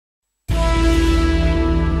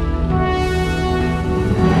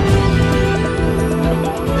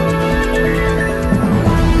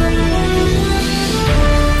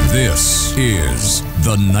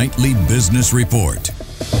The Nightly Business Report.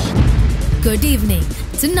 Good evening.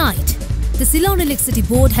 Tonight, the Ceylon Electricity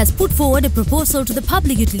Board has put forward a proposal to the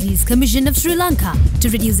Public Utilities Commission of Sri Lanka to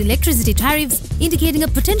reduce electricity tariffs, indicating a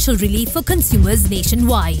potential relief for consumers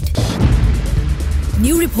nationwide.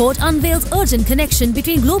 New report unveils urgent connection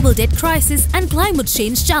between global debt crisis and climate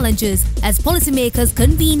change challenges as policymakers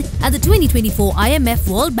convene at the 2024 IMF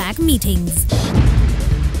World Bank meetings.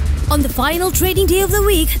 On the final trading day of the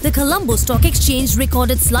week, the Colombo Stock Exchange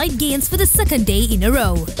recorded slight gains for the second day in a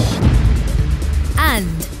row. And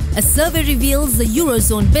a survey reveals the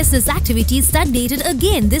Eurozone business activity stagnated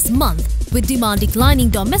again this month, with demand declining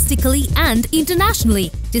domestically and internationally,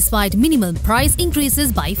 despite minimum price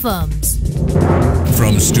increases by firms.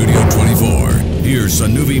 From Studio 24, here's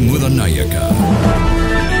Sanuvi Mudanayaka.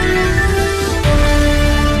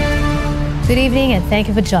 Good evening and thank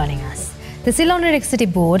you for joining us. The Ceylon Electricity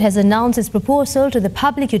Board has announced its proposal to the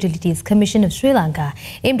Public Utilities Commission of Sri Lanka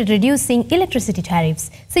aimed at reducing electricity tariffs,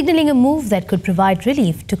 signalling a move that could provide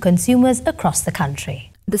relief to consumers across the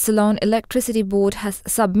country. The Ceylon Electricity Board has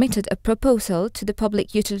submitted a proposal to the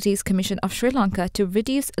Public Utilities Commission of Sri Lanka to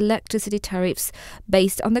reduce electricity tariffs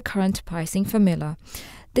based on the current pricing formula.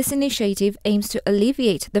 This initiative aims to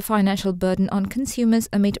alleviate the financial burden on consumers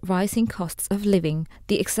amid rising costs of living.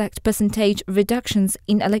 The exact percentage reductions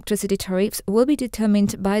in electricity tariffs will be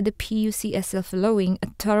determined by the PUCSL following a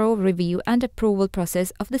thorough review and approval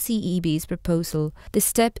process of the CEB's proposal. This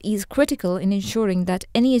step is critical in ensuring that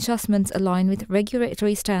any adjustments align with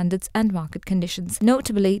regulatory standards and market conditions.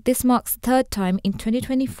 Notably, this marks the third time in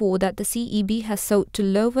 2024 that the CEB has sought to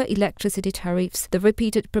lower electricity tariffs. The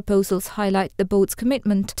repeated proposals highlight the board's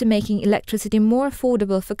commitment to making electricity more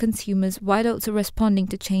affordable for consumers while also responding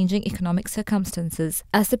to changing economic circumstances.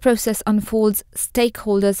 As the process unfolds,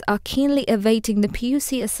 stakeholders are keenly awaiting the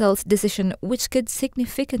PUCSL's decision, which could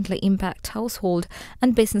significantly impact household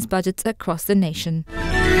and business budgets across the nation.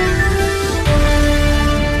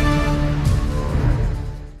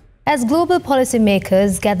 As global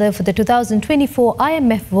policymakers gather for the 2024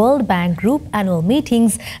 IMF World Bank Group annual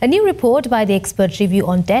meetings, a new report by the Expert Review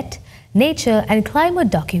on Debt, Nature and Climate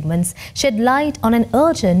documents shed light on an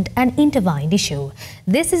urgent and intertwined issue.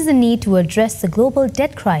 This is the need to address the global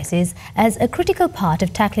debt crisis as a critical part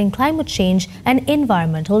of tackling climate change and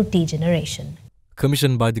environmental degeneration.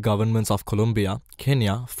 Commissioned by the governments of Colombia,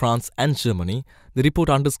 Kenya, France and Germany, the report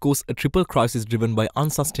underscores a triple crisis driven by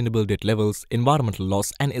unsustainable debt levels, environmental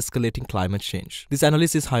loss and escalating climate change. This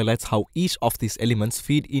analysis highlights how each of these elements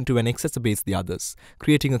feed into and exacerbates the others,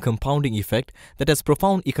 creating a compounding effect that has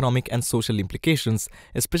profound economic and social implications,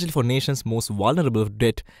 especially for nations most vulnerable to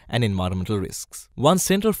debt and environmental risks. One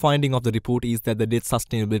central finding of the report is that the debt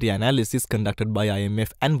sustainability analysis conducted by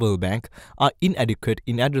IMF and World Bank are inadequate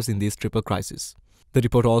in addressing this triple crisis. The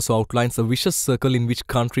report also outlines a vicious circle in which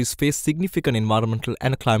countries face significant environmental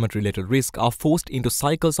and climate-related risk are forced into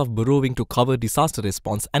cycles of borrowing to cover disaster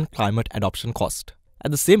response and climate adoption cost.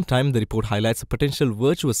 At the same time, the report highlights a potential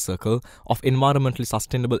virtuous circle of environmentally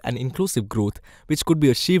sustainable and inclusive growth which could be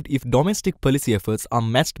achieved if domestic policy efforts are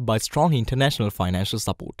matched by strong international financial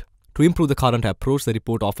support. To improve the current approach, the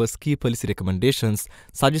report offers key policy recommendations,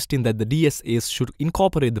 suggesting that the DSAs should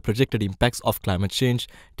incorporate the projected impacts of climate change,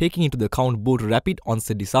 taking into account both rapid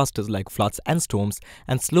onset disasters like floods and storms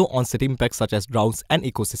and slow onset impacts such as droughts and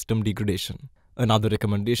ecosystem degradation. Another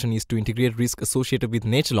recommendation is to integrate risk associated with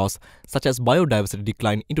nature loss, such as biodiversity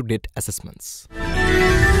decline, into debt assessments.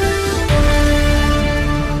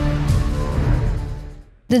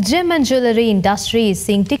 The gem and jewellery industry is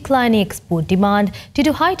seeing declining export demand due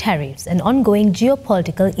to high tariffs and ongoing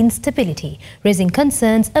geopolitical instability, raising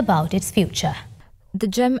concerns about its future. The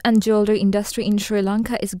gem and jewellery industry in Sri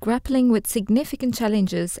Lanka is grappling with significant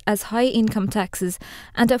challenges as high income taxes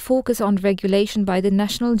and a focus on regulation by the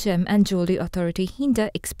National Gem and Jewellery Authority hinder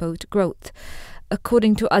export growth.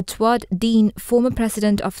 According to Ajwad Dean, former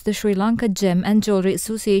president of the Sri Lanka Gem and Jewellery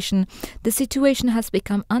Association, the situation has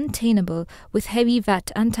become untenable, with heavy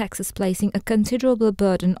VAT and taxes placing a considerable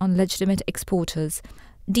burden on legitimate exporters.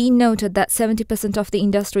 Dean noted that 70% of the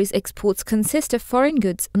industry's exports consist of foreign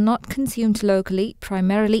goods not consumed locally,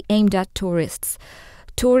 primarily aimed at tourists.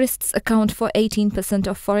 Tourists account for 18%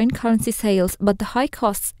 of foreign currency sales, but the high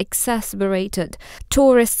costs exacerbated.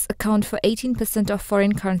 Tourists account for 18% of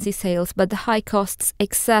foreign currency sales, but the high costs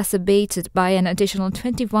exacerbated by an additional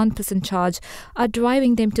 21% charge are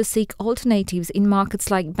driving them to seek alternatives in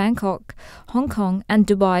markets like Bangkok, Hong Kong and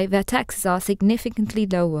Dubai, where taxes are significantly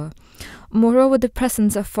lower. Moreover, the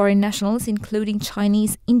presence of foreign nationals, including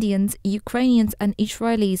Chinese, Indians, Ukrainians and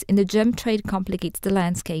Israelis in the gem trade complicates the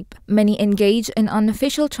landscape. Many engage in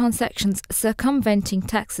unofficial transactions circumventing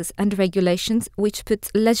taxes and regulations, which puts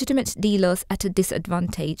legitimate dealers at a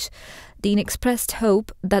disadvantage. Dean expressed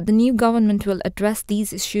hope that the new government will address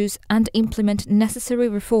these issues and implement necessary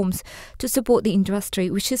reforms to support the industry,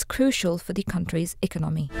 which is crucial for the country's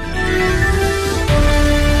economy.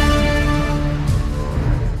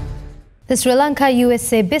 The Sri Lanka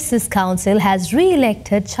USA Business Council has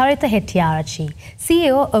re-elected Charitha Hettiarachchi,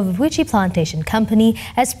 CEO of Ruchi Plantation Company,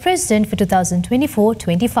 as president for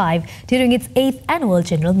 2024-25 during its 8th annual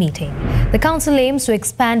general meeting. The council aims to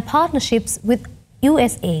expand partnerships with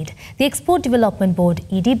USAID, the Export Development Board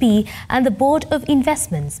EDB and the Board of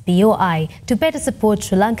Investments BOI to better support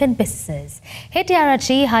Sri Lankan businesses.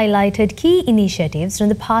 Hettiarachchi highlighted key initiatives from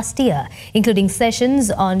the past year, including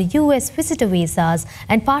sessions on US visitor visas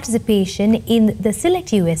and participation in the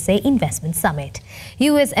Select USA Investment Summit.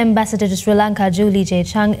 US Ambassador to Sri Lanka Julie J.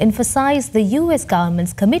 Chung emphasized the US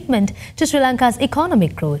government's commitment to Sri Lanka's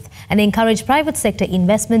economic growth and encouraged private sector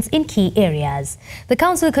investments in key areas. The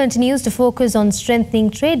council continues to focus on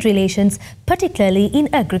strengthening trade relations, particularly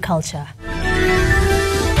in agriculture.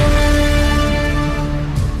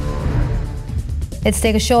 Let's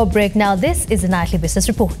take a short break now. This is the Nightly Business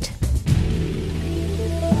Report.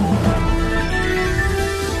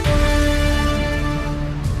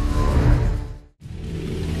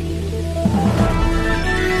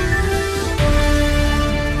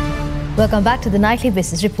 Welcome back to the Nightly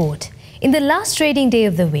Business Report. In the last trading day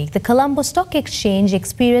of the week, the Colombo Stock Exchange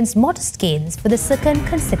experienced modest gains for the second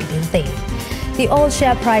consecutive day. The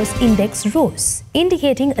all-share price index rose,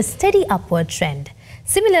 indicating a steady upward trend.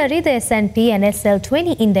 Similarly, the S&P and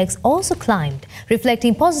SL20 index also climbed,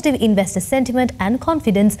 reflecting positive investor sentiment and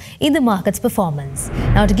confidence in the market's performance.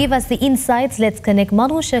 Now, to give us the insights, let's connect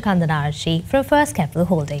Manusha Kandanarachi from First Capital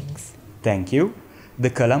Holdings. Thank you. The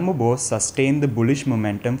Colombo Bourse sustained the bullish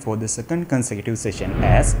momentum for the second consecutive session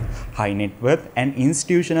as high net worth and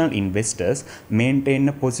institutional investors maintained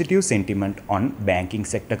a positive sentiment on banking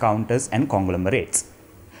sector counters and conglomerates.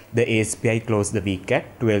 The ASPI closed the week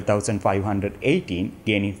at 12,518,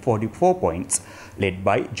 gaining 44 points, led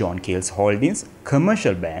by John Keel's Holdings,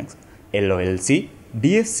 Commercial Banks, LOLC,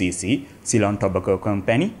 DFCC, Ceylon Tobacco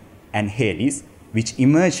Company, and Haley's, which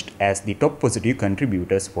emerged as the top positive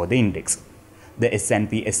contributors for the index. The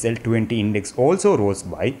S&P SL20 index also rose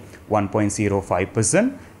by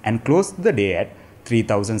 1.05% and closed the day at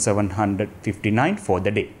 3,759 for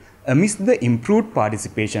the day. Amidst the improved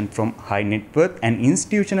participation from high net worth and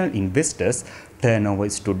institutional investors, turnover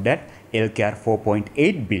stood at LKR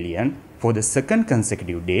 4.8 billion for the second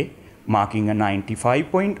consecutive day, marking a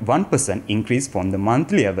 95.1% increase from the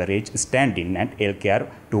monthly average standing at LKR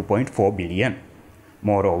 2.4 billion.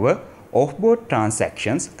 Moreover, off-board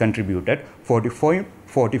transactions contributed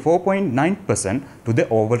 44.9% to the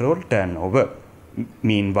overall turnover.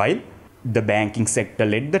 Meanwhile, the banking sector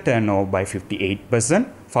led the turnover by 58%,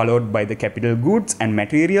 followed by the capital goods and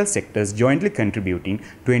material sectors jointly contributing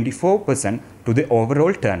 24% to the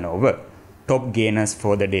overall turnover. Top gainers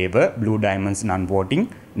for the day were Blue Diamonds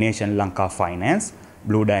Non-Voting, Nation Lanka Finance,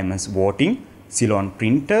 Blue Diamonds Voting, Ceylon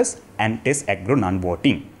Printers and Tess Agro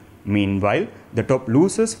Non-Voting. Meanwhile, the top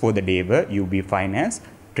losers for the day were UB Finance,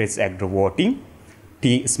 Tess Agro Voting,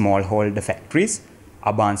 T Smallholder Factories,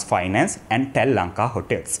 Abans Finance and Tal Lanka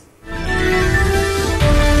Hotels.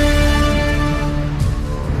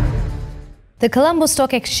 The Colombo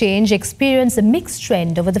Stock Exchange experienced a mixed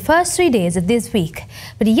trend over the first 3 days of this week,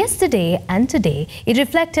 but yesterday and today it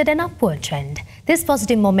reflected an upward trend. This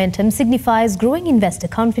positive momentum signifies growing investor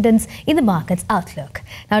confidence in the market's outlook.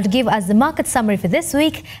 Now, to give us the market summary for this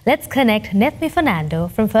week, let's connect Netmi Fernando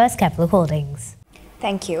from First Capital Holdings.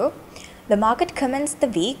 Thank you. The market commenced the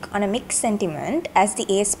week on a mixed sentiment as the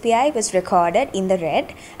ASPI was recorded in the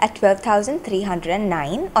red at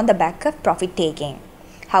 12,309 on the back of profit taking.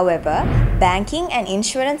 However, banking and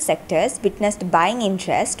insurance sectors witnessed buying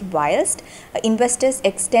interest whilst investors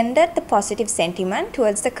extended the positive sentiment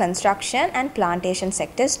towards the construction and plantation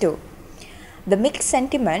sectors too. The mixed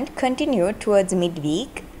sentiment continued towards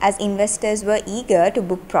midweek as investors were eager to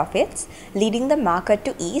book profits, leading the market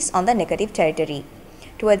to ease on the negative territory.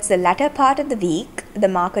 Towards the latter part of the week, the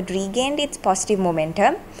market regained its positive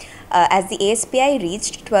momentum as the ASPI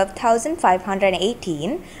reached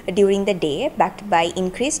 12,518 during the day, backed by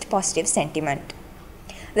increased positive sentiment.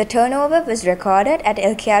 The turnover was recorded at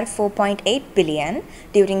LKR 4.8 billion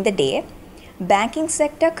during the day. Banking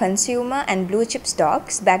sector, consumer and blue chip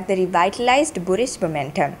stocks backed the revitalized bullish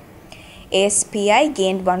momentum. ASPI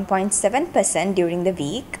gained 1.7% during the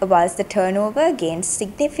week, whilst the turnover gained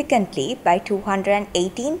significantly by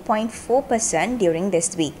 218.4% during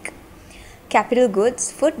this week. Capital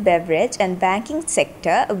goods, food, beverage and banking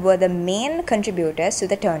sector were the main contributors to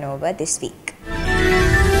the turnover this week.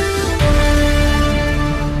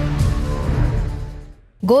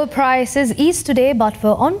 Gold prices eased today but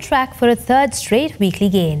were on track for a third straight weekly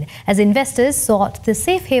gain as investors sought the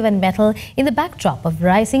safe haven metal in the backdrop of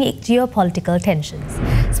rising geopolitical tensions.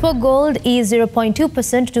 Spot gold is 0.2% to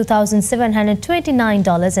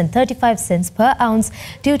 $2,729.35 per ounce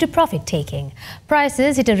due to profit taking.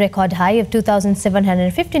 Prices hit a record high of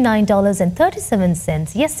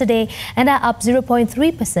 $2,759.37 yesterday and are up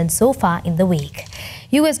 0.3% so far in the week.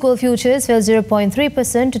 US gold futures fell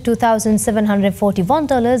 0.3% to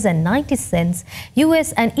 $2,741.90.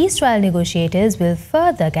 US and Israel negotiators will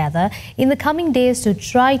further gather in the coming days to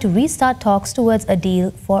try to restart talks towards a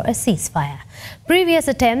deal for a ceasefire. Previous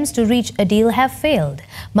attempts to reach a deal have failed.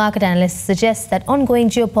 Market analysts suggest that ongoing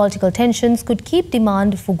geopolitical tensions could keep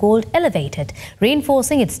demand for gold elevated,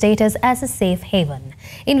 reinforcing its status as a safe haven.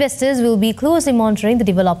 Investors will be closely monitoring the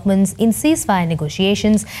developments in ceasefire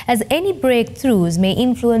negotiations as any breakthroughs may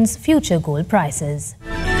influence future gold prices.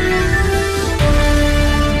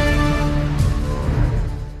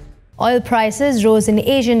 Oil prices rose in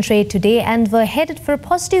Asian trade today and were headed for a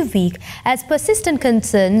positive week as persistent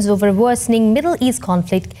concerns over a worsening Middle East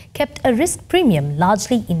conflict kept a risk premium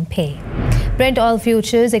largely in pay. Brent oil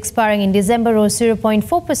futures expiring in December rose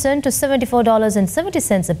 0.4% to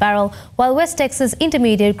 $74.70 a barrel, while West Texas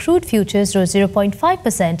Intermediate crude futures rose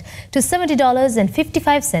 0.5% to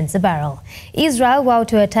 $70.55 a barrel. Israel vowed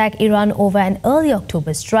to attack Iran over an early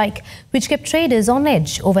October strike, which kept traders on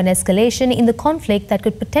edge over an escalation in the conflict that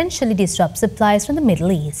could potentially disrupt supplies from the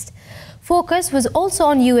Middle East. Focus was also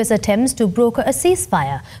on US attempts to broker a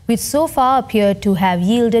ceasefire, which so far appeared to have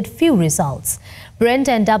yielded few results. Brent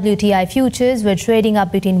and WTI futures were trading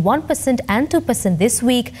up between 1% and 2% this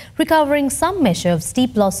week, recovering some measure of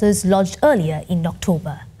steep losses lodged earlier in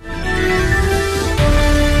October.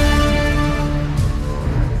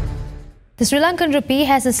 The Sri Lankan rupee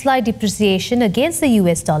has a slight depreciation against the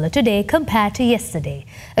US dollar today compared to yesterday.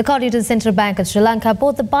 According to the Central Bank of Sri Lanka,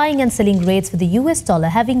 both the buying and selling rates for the US dollar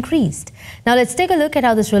have increased. Now let's take a look at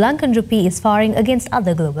how the Sri Lankan rupee is faring against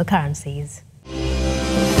other global currencies.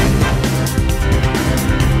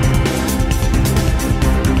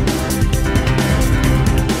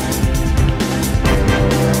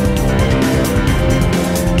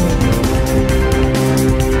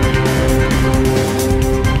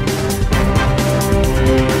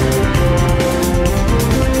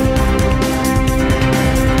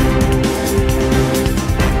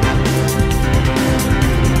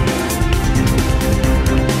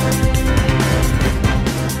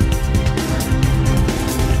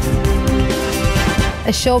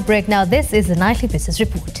 A short break now. This is the Nightly Business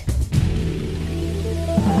Report.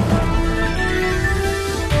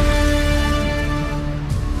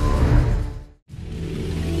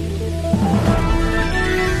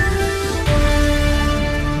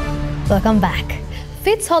 Welcome back.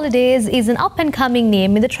 Fitz Holidays is an up-and-coming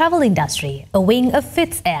name in the travel industry. A wing of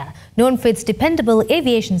Fitz Air, known for its dependable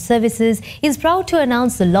aviation services, is proud to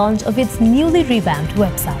announce the launch of its newly revamped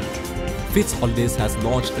website. Fitz Holidays has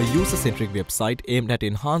launched a user-centric website aimed at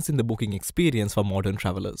enhancing the booking experience for modern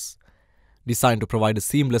travelers. Designed to provide a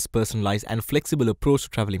seamless, personalized and flexible approach to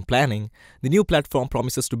traveling planning, the new platform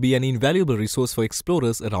promises to be an invaluable resource for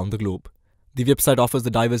explorers around the globe. The website offers a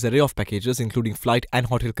diverse array of packages including flight and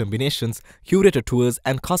hotel combinations, curated tours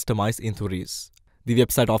and customized itineraries. The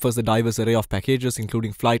website offers a diverse array of packages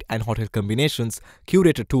including flight and hotel combinations,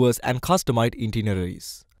 curated tours and customized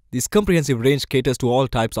itineraries. This comprehensive range caters to all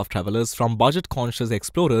types of travelers, from budget-conscious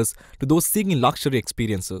explorers to those seeking luxury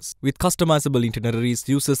experiences. With customizable itineraries,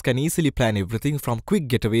 users can easily plan everything from quick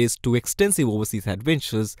getaways to extensive overseas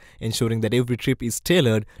adventures, ensuring that every trip is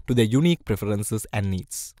tailored to their unique preferences and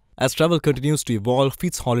needs. As travel continues to evolve,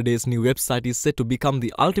 Fitz Holidays' new website is set to become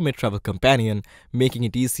the ultimate travel companion, making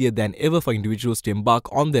it easier than ever for individuals to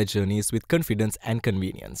embark on their journeys with confidence and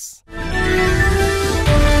convenience.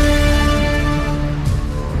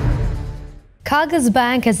 Kagaz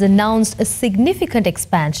Bank has announced a significant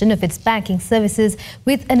expansion of its banking services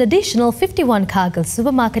with an additional 51 Kagaz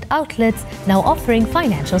supermarket outlets now offering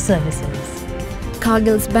financial services.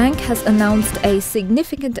 Kagaz Bank has announced a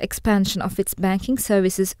significant expansion of its banking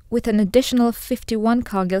services with an additional 51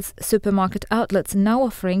 Kagaz supermarket outlets now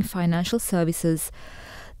offering financial services.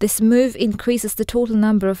 This move increases the total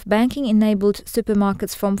number of banking-enabled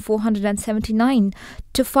supermarkets from 479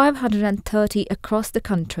 to 530 across the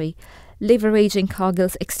country. Leveraging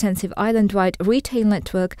Cargill's extensive island-wide retail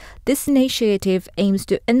network, this initiative aims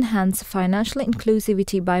to enhance financial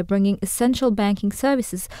inclusivity by bringing essential banking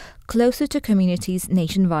services closer to communities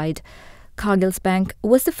nationwide. Cargill's Bank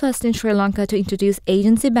was the first in Sri Lanka to introduce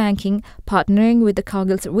agency banking, partnering with the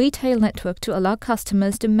Cargill's retail network to allow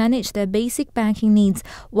customers to manage their basic banking needs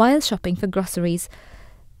while shopping for groceries.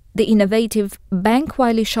 The innovative Bank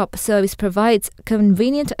While You Shop service provides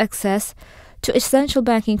convenient access to essential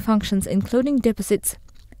banking functions including deposits,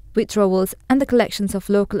 withdrawals and the collections of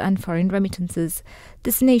local and foreign remittances.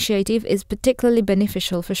 This initiative is particularly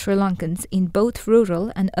beneficial for Sri Lankans in both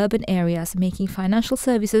rural and urban areas, making financial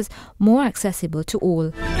services more accessible to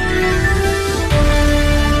all.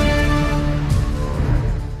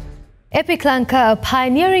 Epic Lanka, a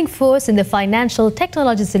pioneering force in the financial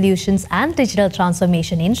technology solutions and digital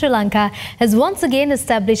transformation in Sri Lanka, has once again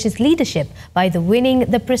established its leadership by winning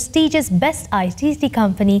the prestigious Best ICT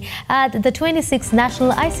Company at the 26th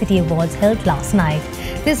National ICT Awards held last night.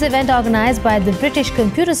 This event, organised by the British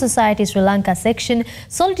Computer Society Sri Lanka section,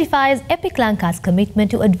 solidifies Epic Lanka's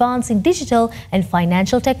commitment to advancing digital and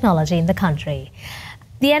financial technology in the country.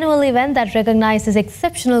 The annual event that recognises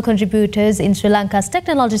exceptional contributors in Sri Lanka's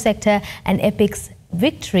technology sector and Epic's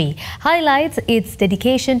victory highlights its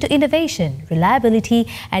dedication to innovation, reliability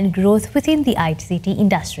and growth within the ICT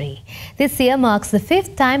industry. This year marks the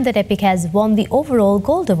 5th time that Epic has won the overall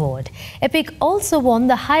Gold Award. Epic also won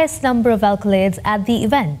the highest number of accolades at the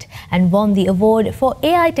event and won the award for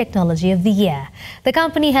AI Technology of the Year. The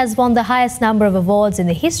company has won the highest number of awards in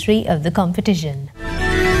the history of the competition.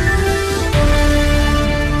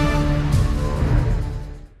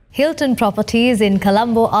 Hilton Properties in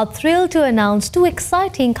Colombo are thrilled to announce 2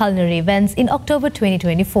 exciting culinary events in October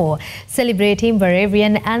 2024, celebrating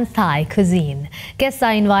Bavarian and Thai cuisine. Guests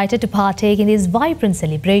are invited to partake in these vibrant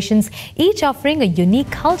celebrations, each offering a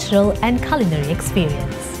unique cultural and culinary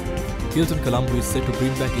experience. Hilton Colombo is set to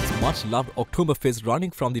bring back its much-loved Oktoberfest,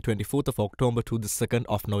 running from the 24th of October to the 2nd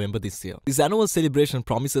of November this year. This annual celebration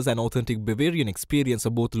promises an authentic Bavarian experience for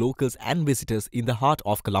both locals and visitors in the heart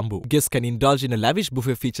of Colombo. Guests can indulge in a lavish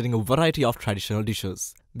buffet featuring a variety of traditional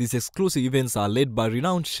dishes. These exclusive events are led by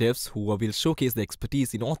renowned chefs who will showcase their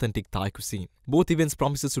expertise in authentic Thai cuisine. Both events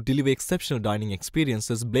promises to deliver exceptional dining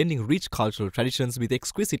experiences, blending rich cultural traditions with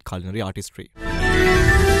exquisite culinary artistry.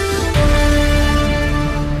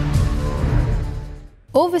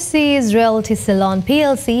 Overseas Realty Salon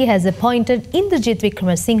PLC has appointed Indrajit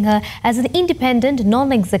Wickramasinghe as an independent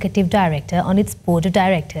non-executive director on its board of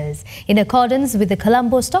directors, in accordance with the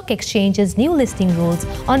Colombo Stock Exchange's new listing rules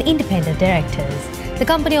on independent directors. The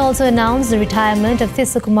company also announced the retirement of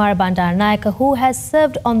Thissakkumara Bandaranayake, who has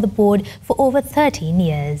served on the board for over 13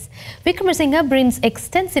 years. Wickramasinghe brings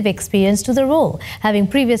extensive experience to the role, having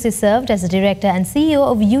previously served as a director and CEO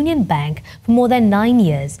of Union Bank for more than 9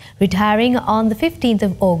 years, retiring on the 15th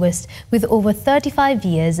of August with over 35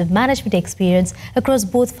 years of management experience across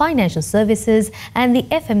both financial services and the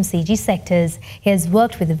FMCG sectors. He has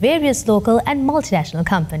worked with various local and multinational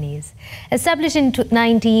companies. Established in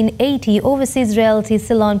 1980, Overseas Realty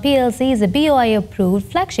Salon PLC is a BOI-approved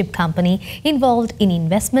flagship company involved in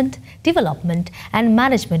investment, development and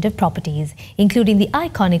management of properties, including the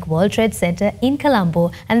iconic World Trade Center in Colombo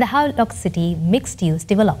and the Hylock City mixed-use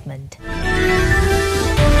development.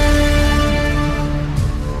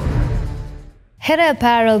 Hera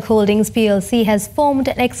Apparel Holdings PLC has formed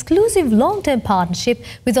an exclusive long-term partnership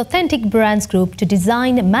with Authentic Brands Group to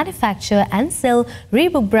design, manufacture and sell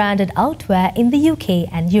Reebok-branded outwear in the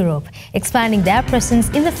UK and Europe, expanding their presence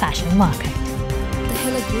in the fashion market. The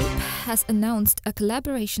Hera Group has announced a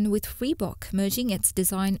collaboration with Reebok, merging its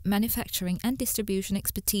design, manufacturing and distribution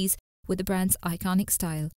expertise with the brand's iconic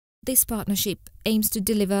style. This partnership aims to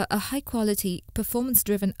deliver a high-quality,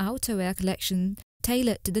 performance-driven outerwear collection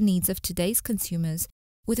tailored to the needs of today's consumers.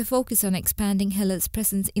 With a focus on expanding Hela's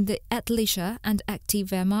presence in the athleisure and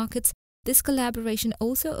activewear markets, this collaboration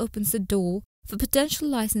also opens the door for potential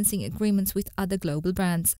licensing agreements with other global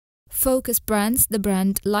brands. Focus Brands, the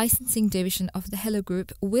brand licensing division of the Hela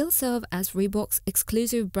Group, will serve as Reebok's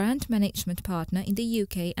exclusive brand management partner in the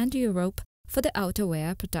UK and Europe for the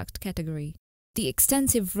outerwear product category. The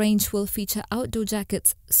extensive range will feature outdoor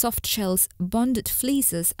jackets, soft shells, bonded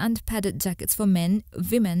fleeces and padded jackets for men,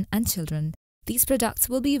 women and children. These products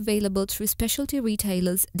will be available through specialty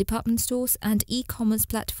retailers, department stores and e-commerce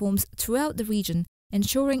platforms throughout the region,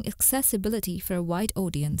 ensuring accessibility for a wide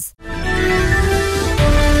audience.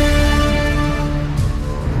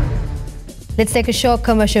 Let's take a short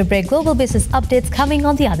commercial break. Global business updates coming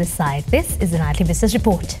on the other side. This is the Nightly Business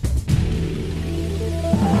Report.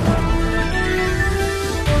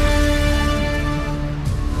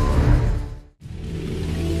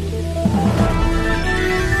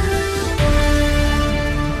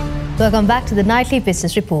 Welcome back to the Nightly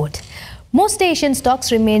Business Report. Most Asian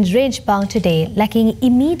stocks remained range-bound today, lacking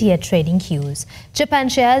immediate trading cues. Japan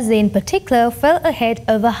shares in particular fell ahead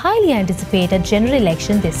of a highly anticipated general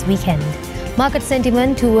election this weekend. Market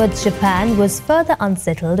sentiment towards Japan was further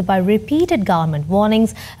unsettled by repeated government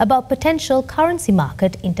warnings about potential currency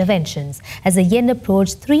market interventions as the yen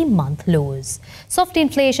approached three-month lows. Soft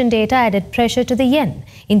inflation data added pressure to the yen,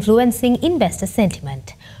 influencing investor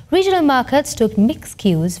sentiment. Regional markets took mixed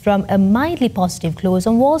cues from a mildly positive close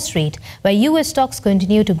on Wall Street, where US stocks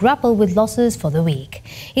continue to grapple with losses for the week.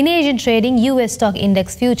 In Asian trading, US stock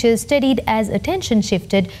index futures steadied as attention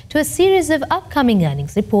shifted to a series of upcoming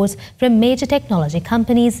earnings reports from major technology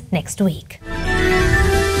companies next week.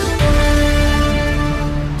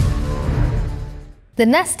 The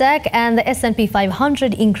Nasdaq and the S&P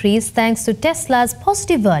 500 increased thanks to Tesla's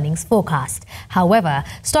positive earnings forecast. However,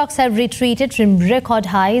 stocks have retreated from record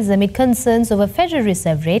highs amid concerns over Federal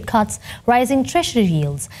Reserve rate cuts, rising treasury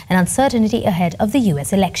yields, and uncertainty ahead of the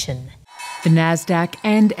US election. The Nasdaq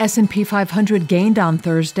and S&P 500 gained on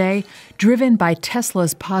Thursday, driven by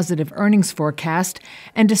Tesla's positive earnings forecast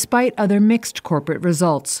and despite other mixed corporate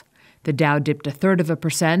results. The Dow dipped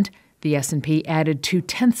 0.33%. The S&P added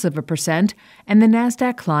 0.2%, and the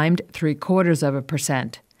Nasdaq climbed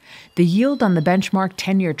 0.75%. The yield on the benchmark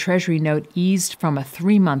 10-year Treasury note eased from a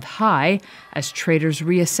 3-month high as traders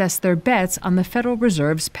reassessed their bets on the Federal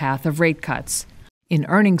Reserve's path of rate cuts. In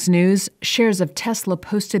earnings news, shares of Tesla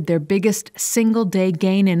posted their biggest single-day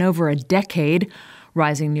gain in over a decade,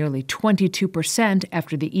 rising nearly 22%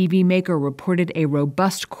 after the EV maker reported a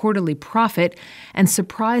robust quarterly profit and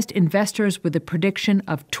surprised investors with a prediction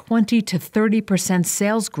of 20 to 30%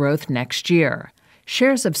 sales growth next year.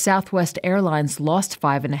 Shares of Southwest Airlines lost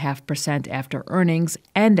 5.5% after earnings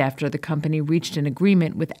and after the company reached an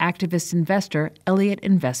agreement with activist investor Elliott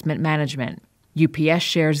Investment Management. UPS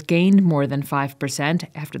shares gained more than 5%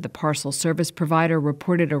 after the parcel service provider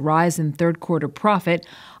reported a rise in third-quarter profit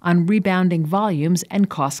on rebounding volumes and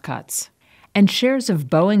cost cuts. And shares of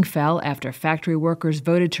Boeing fell after factory workers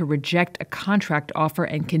voted to reject a contract offer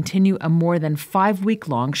and continue a more than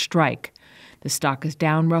 5-week-long strike. The stock is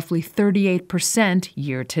down roughly 38%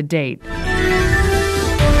 year-to-date.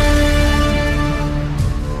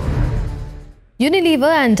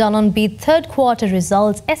 Unilever and Danone beat third-quarter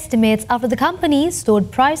results estimates after the companies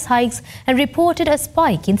stored price hikes and reported a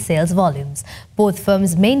spike in sales volumes. Both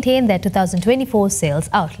firms maintain their 2024 sales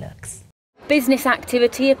outlooks. Business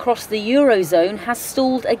activity across the Eurozone has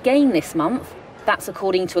stalled again this month. That's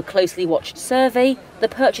according to a closely watched survey, the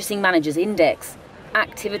Purchasing Managers' Index.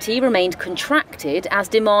 Activity remained contracted as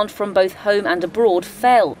demand from both home and abroad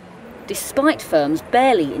fell, despite firms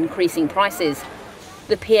barely increasing prices.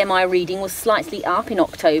 The PMI reading was slightly up in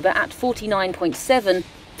October at 49.7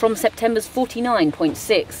 from September's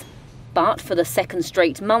 49.6. But for the second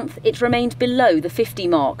straight month, it remained below the 50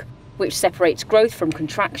 mark, which separates growth from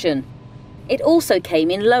contraction. It also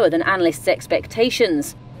came in lower than analysts'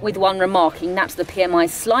 expectations, with one remarking that the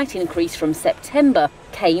PMI's slight increase from September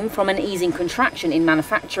came from an easing contraction in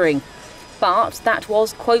manufacturing. But that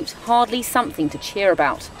was, quote, hardly something to cheer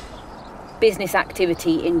about. Business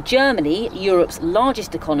activity in Germany, Europe's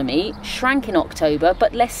largest economy, shrank in October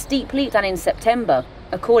but less steeply than in September,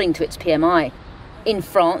 according to its PMI. In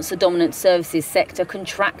France, the dominant services sector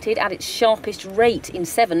contracted at its sharpest rate in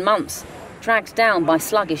 7 months, dragged down by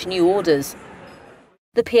sluggish new orders.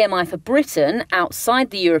 The PMI for Britain, outside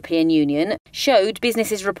the European Union, showed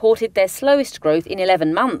businesses reported their slowest growth in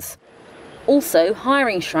 11 months. Also,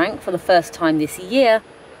 hiring shrank for the first time this year,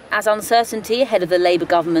 as uncertainty ahead of the Labour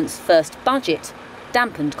government's first budget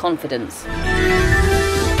dampened confidence.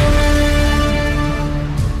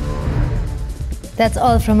 That's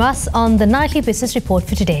all from us on the Nightly Business Report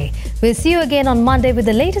for today. We'll see you again on Monday with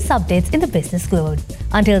the latest updates in the business globe.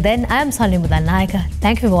 Until then, I am Salmi Mudanayaka.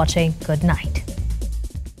 Thank you for watching. Good night.